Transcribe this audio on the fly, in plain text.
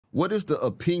what is the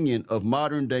opinion of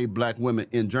modern day black women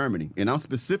in Germany? And I'm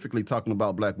specifically talking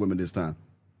about black women this time.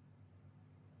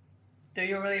 Do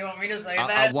you really want me to say I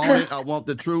that? want it. I want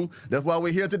the truth. That's why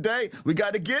we're here today. We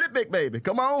got to get it, big baby.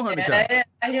 Come on, honey child. Yeah,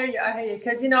 I hear you. I hear you.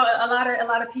 Because you know, a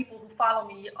lot of people who follow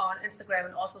me on Instagram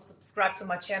and also subscribe to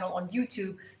my channel on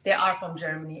YouTube, they are from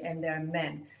Germany and they're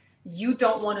men. You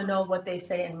don't want to know what they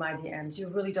say in my DMs. You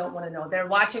really don't want to know. They're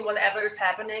watching whatever is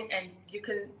happening, and you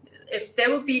can. If there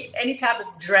would be any type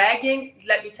of dragging,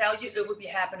 let me tell you, it would be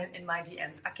happening in my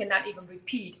DMs. I cannot even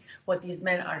repeat what these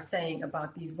men are saying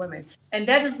about these women. And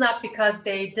that is not because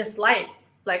they dislike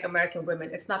like American women.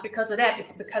 It's not because of that.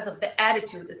 It's because of the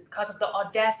attitude. It's because of the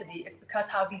audacity. It's because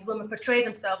how these women portray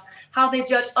themselves, how they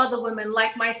judge other women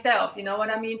like myself. You know what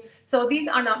I mean? So these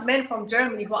are not men from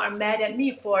Germany who are mad at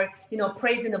me for,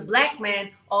 praising a black man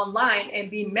online and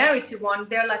being married to one.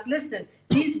 They're like, listen,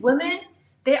 these women,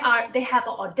 they have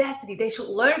an audacity. They should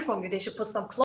learn from you. They should put some clothes